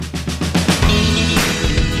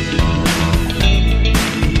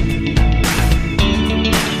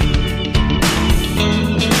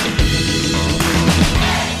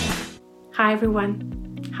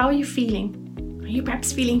everyone. How are you feeling? Are you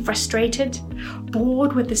perhaps feeling frustrated,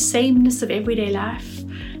 bored with the sameness of everyday life,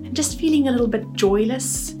 and just feeling a little bit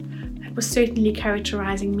joyless? That was certainly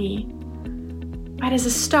characterizing me. But as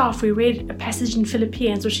a staff, we read a passage in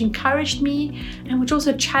Philippians which encouraged me and which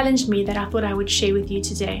also challenged me that I thought I would share with you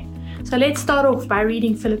today. So let's start off by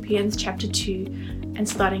reading Philippians chapter 2 and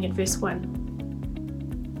starting at verse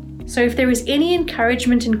 1. So if there is any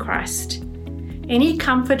encouragement in Christ, any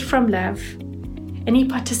comfort from love, any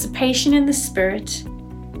participation in the Spirit,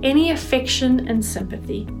 any affection and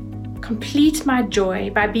sympathy, complete my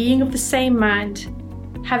joy by being of the same mind,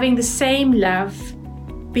 having the same love,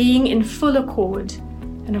 being in full accord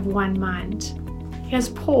and of one mind. Here's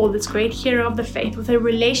Paul, this great hero of the faith, with a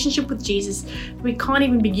relationship with Jesus we can't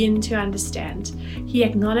even begin to understand. He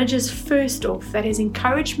acknowledges first off that his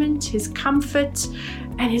encouragement, his comfort,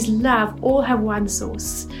 and his love all have one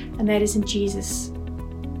source, and that is in Jesus.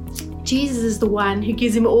 Jesus is the one who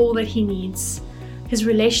gives him all that he needs. His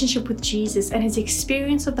relationship with Jesus and his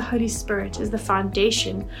experience of the Holy Spirit is the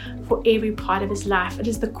foundation for every part of his life. It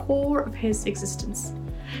is the core of his existence.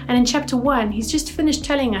 And in chapter 1, he's just finished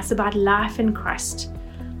telling us about life in Christ,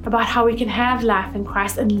 about how we can have life in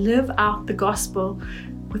Christ and live out the gospel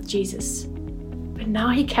with Jesus. But now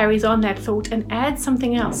he carries on that thought and adds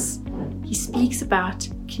something else. He speaks about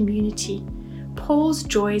community. Paul's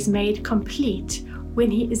joy is made complete when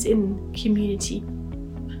he is in community.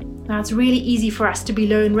 Now, it's really easy for us to be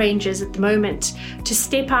lone rangers at the moment, to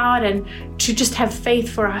step out and to just have faith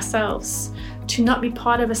for ourselves, to not be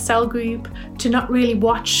part of a cell group, to not really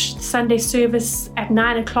watch Sunday service at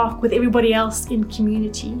 9 o'clock with everybody else in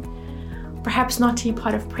community, perhaps not to be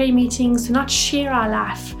part of prayer meetings, to not share our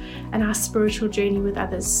life and our spiritual journey with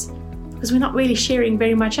others, because we're not really sharing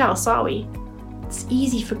very much else, are we? It's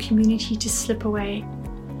easy for community to slip away.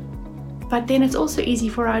 But then it's also easy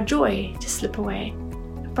for our joy to slip away.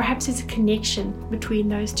 Perhaps there's a connection between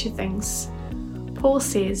those two things. Paul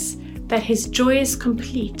says that his joy is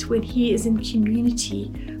complete when he is in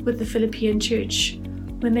community with the Philippian church,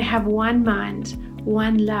 when they have one mind,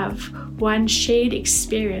 one love, one shared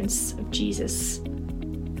experience of Jesus.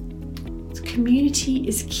 So community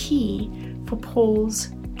is key for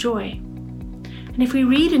Paul's joy. And if we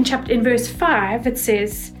read in verse 5, it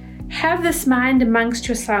says, "Have this mind amongst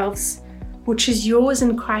yourselves, which is yours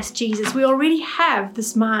in Christ Jesus." We already have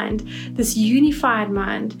this mind, this unified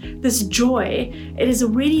mind, this joy. It is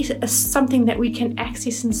already something that we can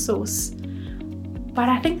access and source. But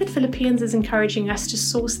I think that Philippians is encouraging us to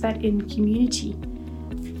source that in community,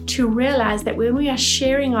 to realize that when we are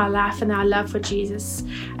sharing our life and our love for Jesus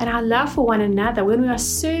and our love for one another, when we are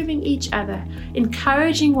serving each other,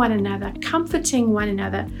 encouraging one another, comforting one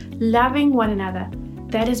another, loving one another,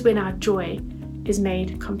 that is when our joy is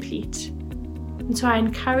made complete. And so I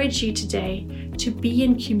encourage you today to be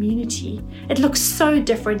in community. It looks so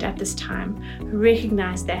different at this time. I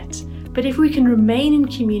recognize that. But if we can remain in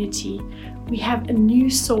community, we have a new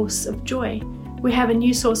source of joy. We have a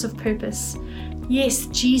new source of purpose. Yes,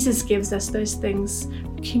 Jesus gives us those things.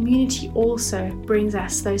 Community also brings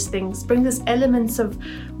us those things, brings us elements of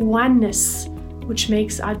oneness, which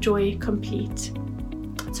makes our joy complete.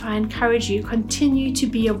 So I encourage you, continue to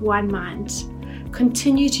be of one mind.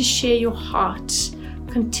 Continue to share your heart.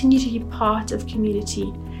 Continue to be part of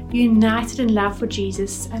community, united in love for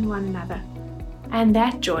Jesus and one another. And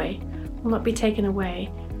that joy will not be taken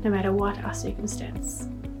away no matter what our circumstance.